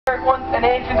once an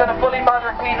ancient and a fully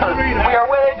modern people. We are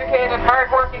well educated,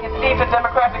 hard-working and steeped in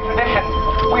democratic tradition.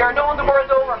 We are known the world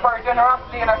over for our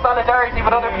generosity and our solidarity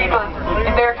with other people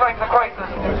in their times of crisis.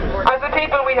 As a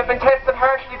people, we have been tested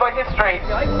harshly by history.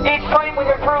 Each time we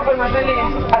have proven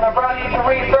resilience and have rallied to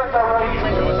reassert our rights.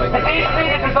 A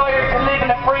deep-seated desire to live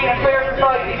in a free and fair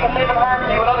society, to live in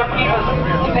harmony with other peoples,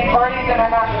 is ingrained in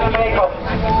our national makeup.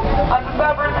 As a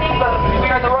sovereign people, we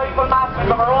are the rightful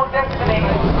masters of our own destiny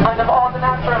and of all the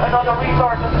natural and other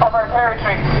resources of our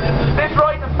territory. This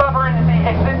right of sovereignty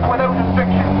exists without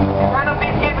restriction. It cannot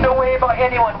be given away by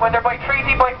anyone, whether by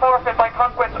treaty, by forfeit, by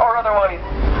conquest or otherwise.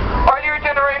 Earlier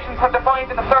generations have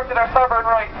defined and asserted our sovereign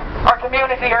rights, our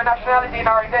community, our nationality and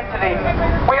our identity.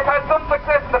 We have had some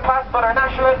success in the past, but our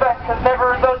national effect has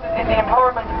never resulted in the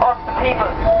empowerment of the people.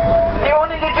 The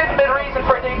only legitimate reason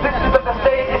for the existence of the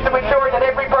state is to ensure that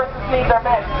every person's needs are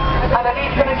met, and that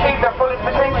each can achieve their fullest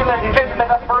potential and legitimate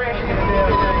aspirations.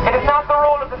 It is not the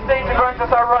role of the state to grant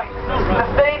us our rights. The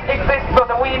state exists so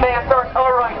that we may assert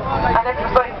our rights and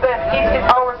exercise them, each in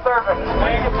our service.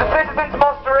 The citizens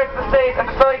must direct the state and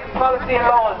decide its policy and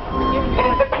laws. It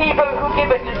is the people who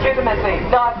give it legitimacy,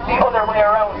 not the other way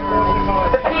around.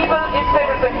 The people its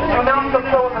citizens do not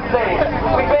control the state.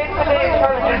 We face today's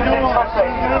challenges in this country.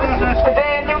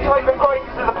 Today a new type of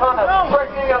crisis is upon us,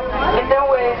 threatening us in new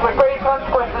ways with great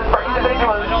consequences for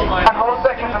individuals and whole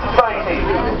sections of society.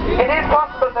 It is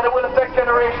possible that it will affect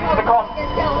generations to come.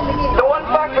 The one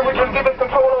factor which will give us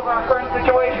control over our current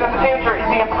situation in the future is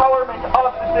the empowerment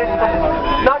of the citizens,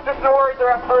 not just the words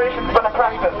or aspirations but in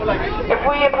practice. If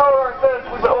we empower ourselves,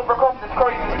 we will overcome this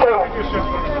crisis too.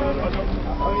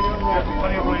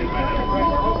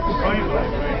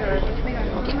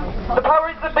 The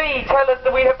powers that be tell us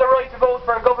that we have the right to vote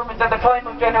for a government at the time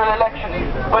of general election.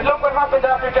 But look what happened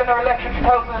after general election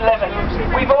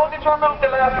 2011. We voted to remove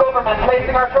the last government,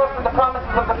 placing our trust in the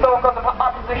promises of the so-called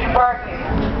opposition parties.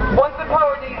 Once in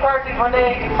power, these parties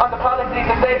reneged on the policies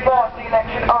that they fought the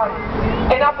election on.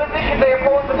 In opposition, they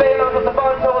opposed the bailout of the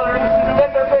bondholders,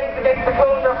 set their face against the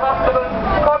closure of hospitals,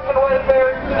 cuts in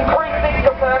welfare, increased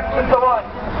income tax, and so on.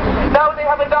 Now they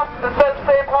have adopted the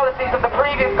self-same policies of the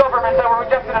previous government that were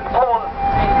rejected at the polls.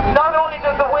 Not only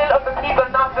does the will of the people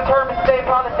not determine state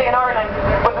policy in Ireland,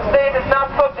 but the state is not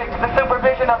subject to the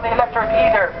supervision of the electorate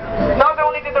either. Not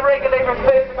only did the regulators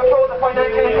fail to control the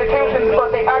financial institutions,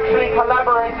 but they actually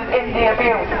collaborated in the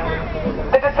abuse.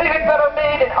 The decisions that are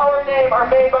made in our name are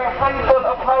made by a handful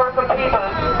of powerful people,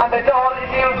 and the doll is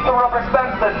used to rubber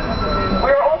stamp them.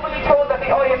 We are openly told that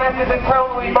the IMF is in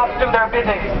town, we must do their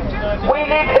bidding. We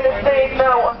live in a state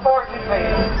now, unfortunately,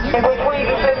 in which we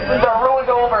the citizens are ruled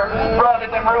over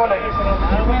rather than ruling.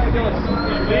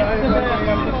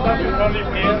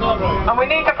 And we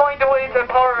need to find a way to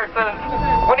empower ourselves.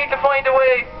 We need to find a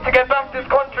way to get back this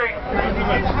country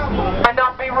and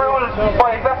not be ruled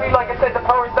by, exactly like I said, the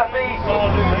powers that be.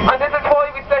 And this is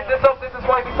why we set this up. This is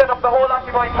why we set up the whole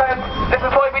Occupy camp. This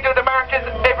is why we do the marches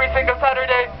every single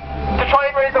Saturday, to try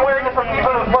and raise awareness for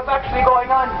people of what's actually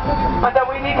going on, and that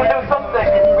we need to do something.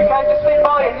 We can't just sit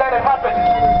by and let it happen,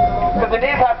 because it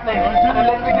is happening, and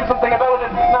unless we do something about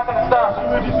it, it's not going to stop.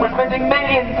 We're spending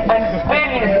millions and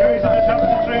billions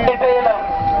in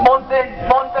bailouts, month in,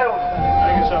 month out.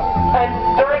 And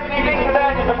directly linked to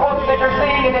that is the cuts that you're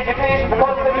seeing in education, the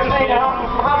cuts that you're seeing in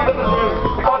hospitals,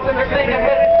 the cuts that you're seeing in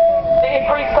health, the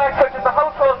increased tax such as the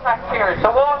household tax here,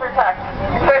 the water tax,